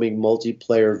roaming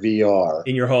multiplayer VR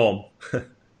in your home,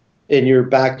 in your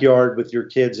backyard with your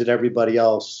kids and everybody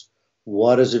else,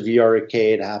 what does a VR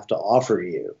arcade have to offer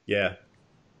you? Yeah.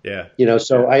 Yeah.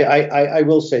 So I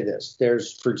will say this.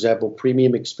 There's, for example,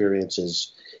 premium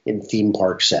experiences in theme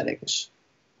park settings.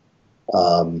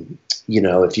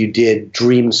 If you did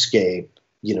Dreamscape,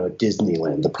 at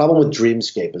Disneyland, the problem with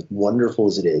Dreamscape, as wonderful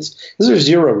as it is there's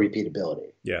zero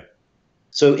repeatability. Yeah.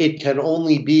 So it can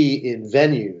only be in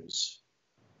venues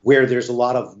where there's a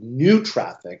lot of new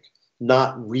traffic,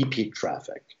 not repeat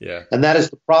traffic. Yeah. And that is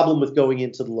the problem with going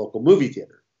into the local movie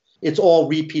theater. it's all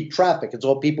repeat traffic. It's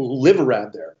all people who live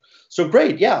around there. So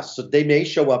great, yeah. So they may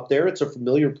show up there. It's a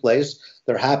familiar place.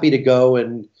 They're happy to go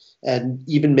and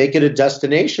even make it a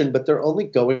destination, but they're only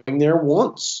going there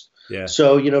once. Yeah.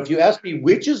 So, if you ask me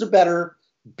which is a better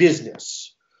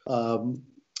business, let's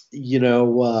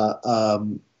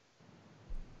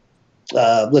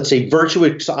say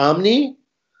Virtuix Omni,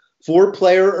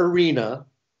 4-player arena,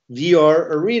 VR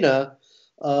arena,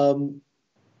 or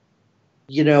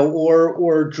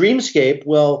Dreamscape.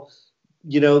 Well,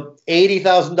 $80,000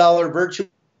 $1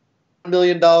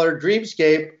 million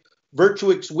Dreamscape,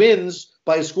 Virtuix wins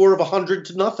by a score of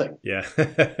 100-0. Yeah.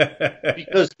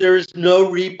 Because there is no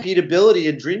repeatability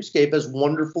in Dreamscape, as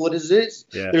wonderful as it is.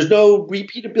 Yeah. There's no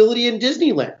repeatability in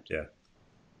Disneyland. Yeah.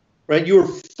 Right? You are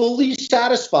fully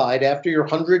satisfied after your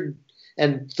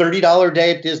 $130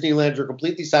 day at Disneyland. You're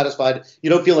completely satisfied.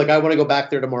 You don't feel like I want to go back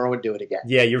there tomorrow and do it again.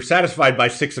 Yeah, you're satisfied by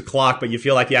 6 o'clock, but you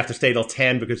feel like you have to stay till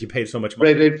 10 because you paid so much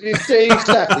money. Right,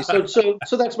 exactly. So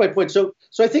that's my point. So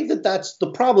I think that's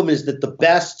the problem, is that the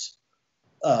best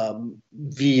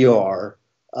VR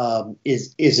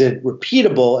isn't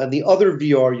repeatable, and the other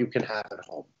VR you can have at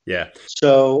home. Yeah.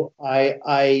 So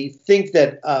I think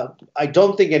that I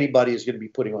don't think anybody is going to be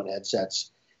putting on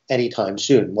headsets anytime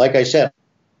soon. Like I said,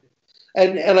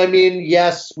 and I mean,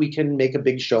 yes, we can make a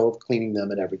big show of cleaning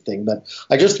them and everything, but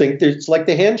I just think that it's like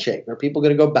the handshake. Are people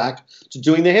going to go back to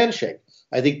doing the handshake?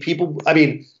 I think people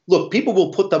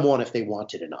will put them on if they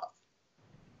want it enough.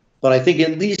 But I think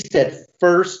at least at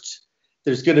first,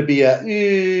 there's going to be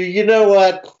you know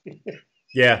what?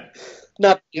 Yeah.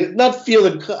 Not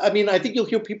feeling. I mean, I think you'll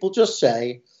hear people just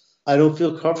say, "I don't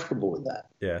feel comfortable with that."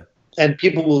 Yeah. And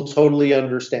people will totally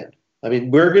understand. I mean,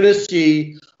 we're going to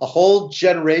see a whole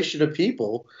generation of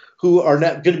people who are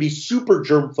not going to be super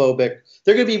germ phobic.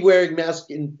 They're going to be wearing masks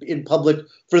in public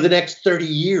for the next 30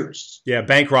 years. Yeah.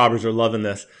 Bank robbers are loving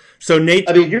this. So Nate,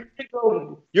 I mean, you're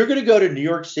going to go to New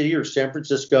York City or San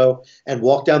Francisco and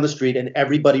walk down the street, and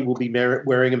everybody will be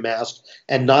wearing a mask,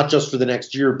 and not just for the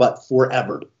next year, but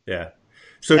forever. Yeah.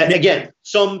 So again,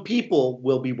 some people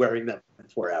will be wearing them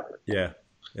forever. Yeah.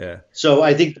 Yeah. So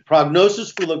I think the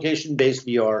prognosis for location-based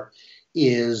VR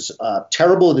is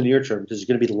terrible in the near term, because it's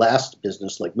going to be the last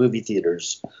business, like movie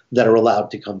theaters, that are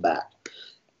allowed to come back.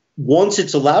 Once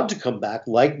it's allowed to come back,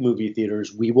 like movie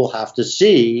theaters, we will have to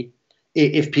see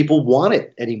if people want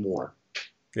it anymore.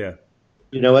 Yeah.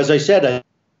 As I said,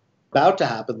 about to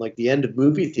happen, like the end of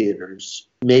movie theaters,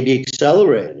 maybe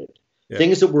accelerated. Yeah.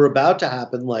 Things that were about to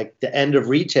happen, like the end of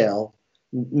retail,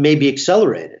 may be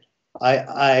accelerated.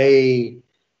 I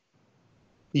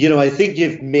think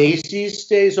if Macy's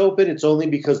stays open, it's only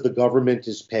because the government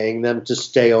is paying them to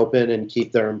stay open and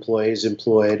keep their employees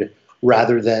employed,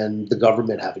 rather than the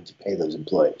government having to pay those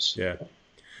employees. Yeah.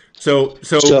 So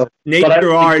Nate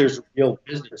Gerard, there's a real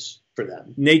business for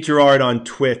them. Nate Gerard on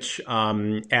Twitch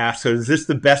asked, so is this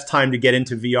the best time to get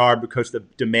into VR because the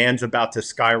demand's about to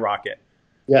skyrocket?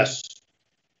 Yes.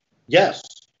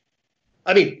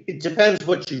 I mean, it depends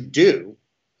what you do,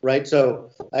 right? So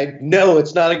I know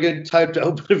it's not a good time to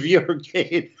open a VR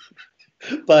game,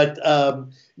 but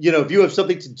if you have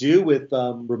something to do with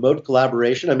remote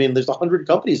collaboration, I mean, there's 100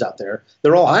 companies out there.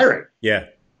 They're all hiring. Yeah.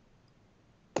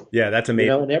 Yeah, that's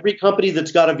amazing. And every company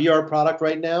that's got a VR product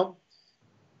right now,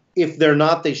 if they're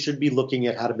not, they should be looking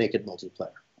at how to make it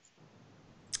multiplayer.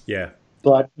 Yeah.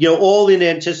 But, all in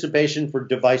anticipation for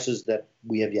devices that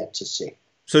we have yet to see.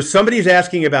 So somebody's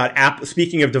asking about Apple.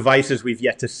 Speaking of devices we've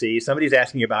yet to see, somebody's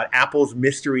asking about Apple's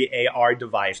mystery AR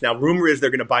device. Now, rumor is they're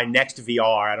going to buy Next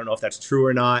VR. I don't know if that's true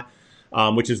or not,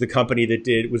 which is the company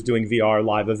that was doing VR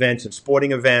live events and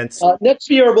sporting events. Next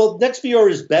VR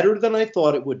is better than I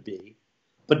thought it would be,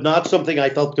 but not something I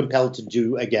felt compelled to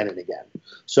do again and again.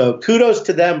 So kudos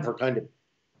to them for kind of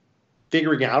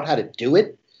figuring out how to do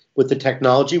it with the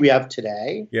technology we have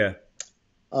today. Yeah.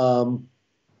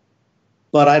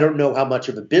 But I don't know how much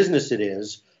of a business it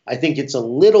is. I think it's a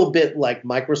little bit like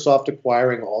Microsoft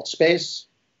acquiring AltSpace.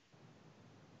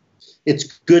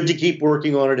 It's good to keep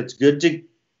working on it. It's good to,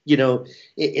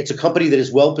 it's a company that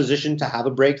is well positioned to have a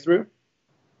breakthrough.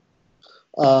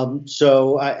 As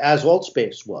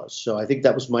AltSpace was. So I think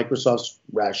that was Microsoft's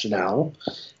rationale.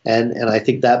 And I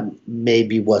think that may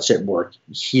be what's at work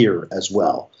here as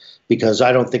well, because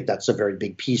I don't think that's a very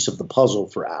big piece of the puzzle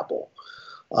for Apple.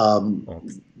 Well,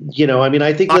 I mean,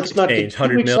 I think let's not change, get too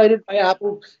 100 million. excited by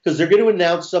Apple because they're going to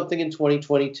announce something in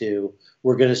 2022.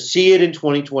 We're going to see it in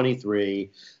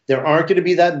 2023. There aren't going to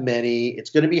be that many. It's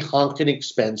going to be honking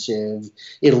expensive.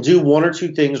 It'll do one or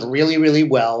two things really, really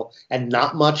well and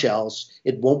not much else.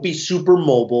 It won't be super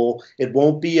mobile. It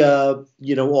won't be a,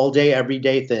 all day, every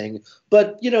day thing.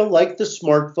 But, like the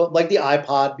smartphone, like the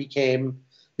iPod became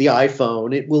the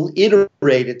iPhone, it will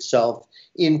iterate itself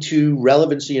into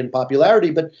relevancy and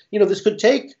popularity. But, this could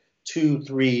take 2,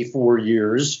 3, 4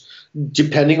 years,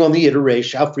 depending on the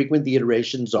iteration, how frequent the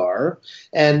iterations are,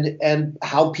 and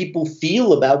how people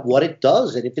feel about what it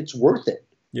does and if it's worth it.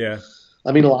 Yeah.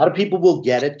 I mean, a lot of people will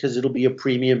get it because it'll be a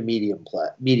premium media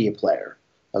player.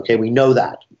 Okay, we know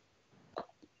that.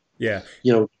 Yeah.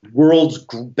 World's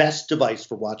best device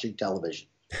for watching television.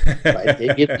 Right?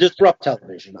 It disrupt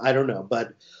television. I don't know,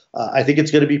 but I think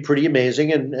it's going to be pretty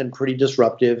amazing and pretty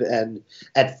disruptive. And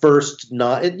at first,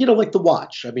 not like the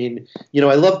watch. I mean,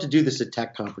 I love to do this at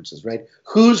tech conferences, right?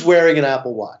 Who's wearing an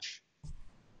Apple Watch?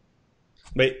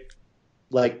 Wait,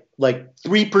 like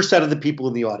 3% of the people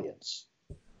in the audience.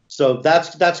 So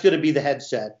that's going to be the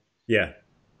headset. Yeah.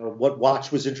 What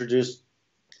watch was introduced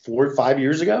 4 or 5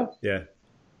 years ago? Yeah.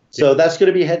 So that's going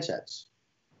to be headsets.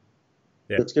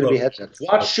 Yeah. It's going to be headsets.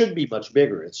 Watch should be much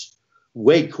bigger. It's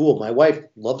way cool. My wife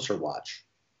loves her watch.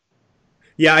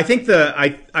 Yeah, I think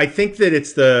I think that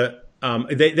it's the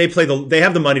they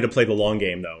have the money to play the long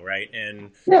game though, right?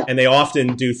 And they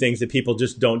often do things that people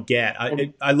just don't get.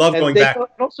 I love going back.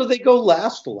 Also, they go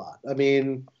last a lot. I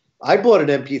mean, I bought an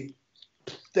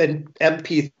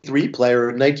MP3 player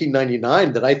in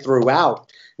 1999 that I threw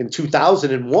out in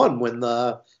 2001 when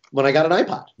I got an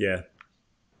iPod. Yeah.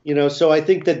 So I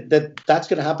think that's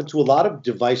going to happen to a lot of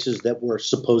devices that were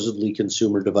supposedly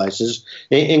consumer devices,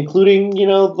 including,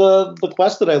 the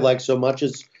Quest that I like so much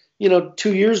is, 2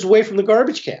 years away from the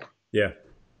garbage can. Yeah.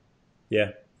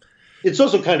 Yeah. It's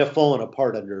also kind of fallen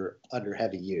apart under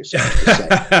heavy use.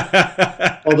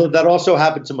 Although that also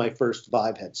happened to my first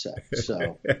Vive headset.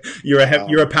 So you're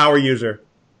a power user.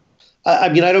 I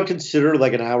mean, I don't consider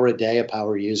like an hour a day a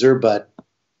power user, but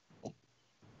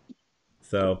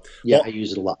so I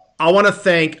use it a lot. I want to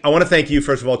thank you,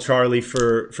 first of all, Charlie,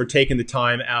 for taking the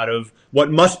time out of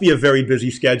what must be a very busy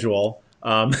schedule.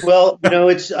 Well,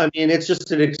 it's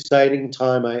just an exciting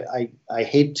time. I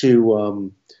hate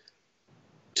to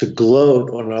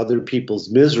gloat on other people's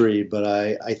misery, but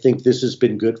I think this has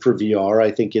been good for VR.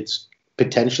 I think it's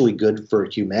potentially good for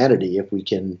humanity if we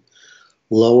can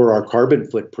lower our carbon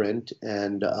footprint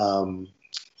and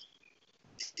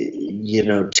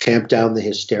tamp down the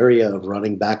hysteria of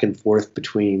running back and forth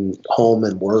between home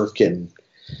and work and,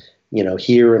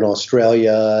 here in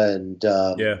Australia and,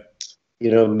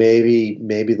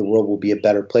 maybe the world will be a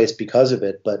better place because of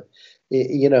it. But,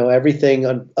 everything,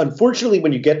 unfortunately,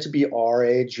 when you get to be our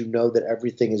age, that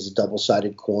everything is a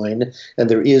double-sided coin and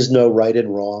there is no right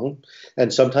and wrong.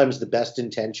 And sometimes the best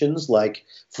intentions, like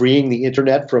freeing the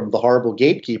internet from the horrible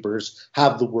gatekeepers,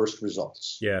 have the worst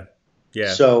results. Yeah.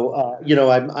 Yeah. So,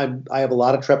 I have a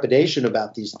lot of trepidation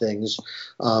about these things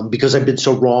because I've been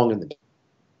so wrong in the.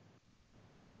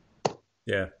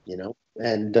 Yeah.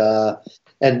 And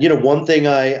one thing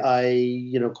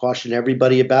I caution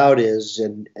everybody about is,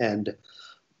 and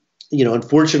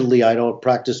unfortunately, I don't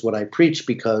practice what I preach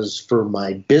because for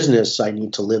my business, I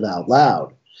need to live out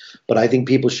loud. But I think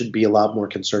people should be a lot more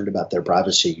concerned about their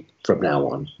privacy from now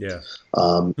on. Yeah.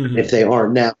 If they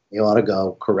aren't now, they ought to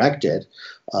go correct it.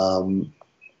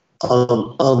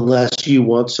 Unless you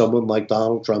want someone like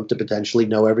Donald Trump to potentially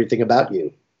know everything about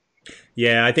you.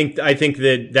 Yeah, I think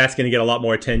that's going to get a lot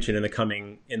more attention in the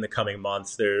coming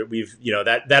months.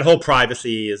 That whole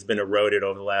privacy has been eroded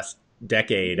over the last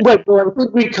decade. Right. Well, I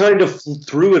think we kind of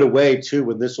threw it away too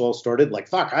when this all started. Like,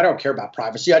 fuck, I don't care about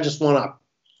privacy. I just want to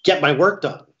get my work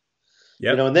done.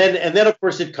 Yep. And then of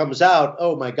course it comes out,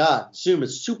 oh my God, Zoom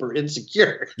is super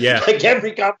insecure. Yeah. Like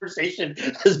every conversation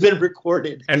has been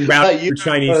recorded. And routed through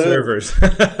Chinese servers.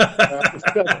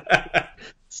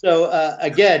 So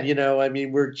again,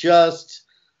 we're just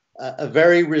a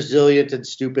very resilient and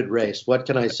stupid race. What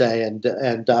can I say?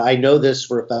 And I know this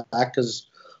for a fact because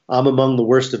I'm among the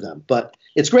worst of them. But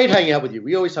it's great hanging out with you.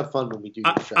 We always have fun when we do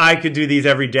this show. I could do these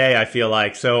every day, I feel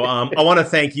like. So I want to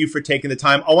thank you for taking the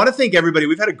time. I want to thank everybody.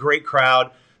 We've had a great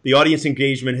crowd. The audience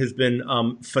engagement has been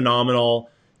phenomenal.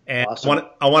 And awesome.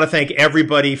 I want to thank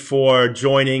everybody for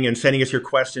joining and sending us your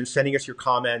questions, sending us your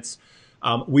comments.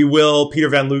 Peter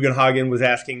Van Lugenhagen was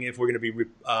asking if we're going to be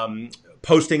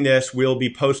posting this. We'll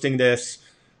be posting this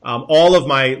All of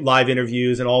my live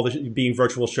interviews and all the Being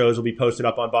Virtual shows will be posted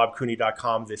up on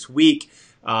bobcooney.com this week.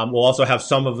 We'll also have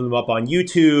some of them up on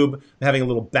YouTube. I'm having a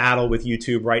little battle with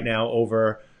YouTube right now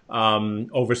over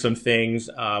some things.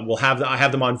 I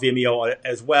have them on Vimeo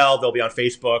as well. They'll be on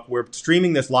Facebook. We're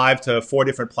streaming this live to 4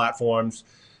 different platforms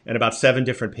and about 7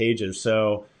 different pages.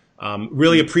 So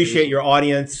really appreciate your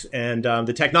audience. And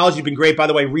the technology has been great. By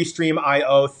the way,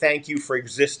 Restream.io, thank you for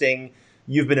existing.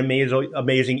 You've been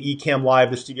amazing. Ecamm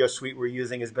Live, the studio suite we're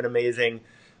using, has been amazing.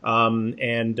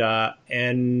 And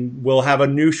we'll have a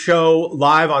new show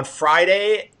live on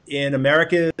Friday in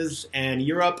Americas and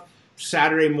Europe,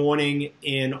 Saturday morning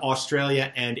in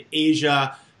Australia and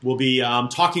Asia. We'll be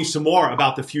talking some more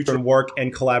about the future of work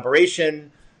and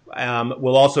collaboration.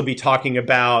 We'll also be talking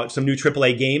about some new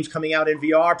AAA games coming out in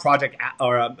VR.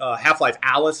 Half-Life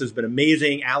Alice has been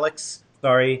amazing.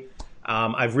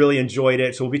 I've really enjoyed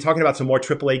it. So we'll be talking about some more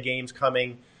AAA games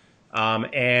coming.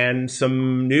 And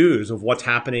some news of what's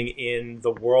happening in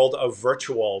the world of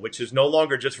virtual, which is no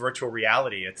longer just virtual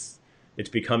reality. It's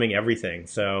becoming everything.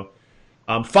 So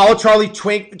follow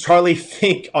Charlie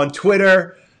Fink on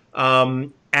Twitter,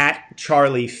 at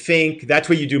Charlie Fink. That's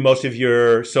where you do most of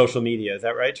your social media. Is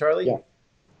that right, Charlie? Yeah.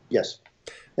 Yes.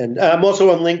 And I'm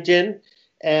also on LinkedIn.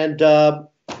 And, I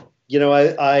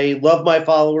love my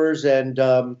followers.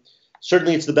 And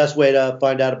certainly it's the best way to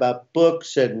find out about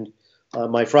books and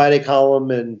my Friday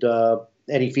column and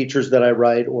any features that I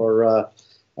write or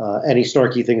any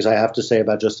snarky things I have to say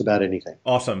about just about anything.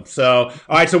 Awesome. So,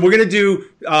 all right. So we're going to do,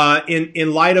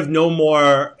 in light of no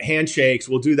more handshakes,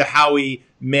 we'll do the Howie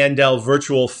Mandel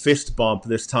virtual fist bump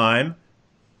this time.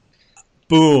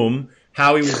 Boom.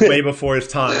 Howie was way before his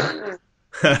time.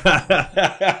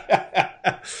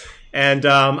 And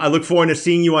I look forward to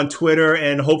seeing you on Twitter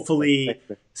and hopefully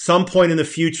some point in the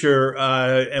future,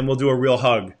 and we'll do a real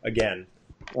hug again.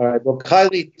 All right. Well,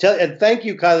 Kylie, and thank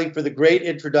you, Kylie, for the great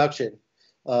introduction.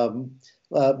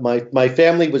 My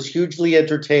family was hugely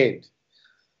entertained.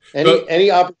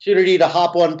 Any opportunity to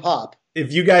hop on pop.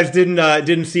 If you guys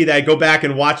didn't see that, go back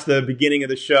and watch the beginning of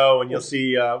the show, and you'll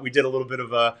see we did a little bit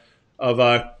of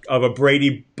a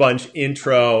Brady Bunch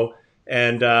intro.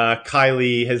 And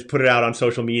Kylie has put it out on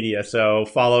social media, so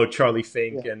follow Charlie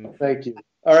Fink. Yeah, and thank you.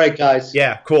 All right, guys.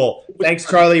 Yeah, cool. Thanks,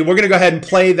 Charlie. We're gonna go ahead and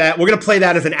play that. We're gonna play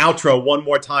that as an outro one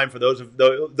more time for those of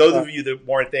you that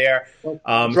weren't there.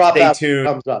 Stay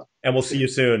tuned, and we'll see you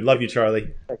soon. Love you,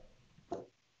 Charlie.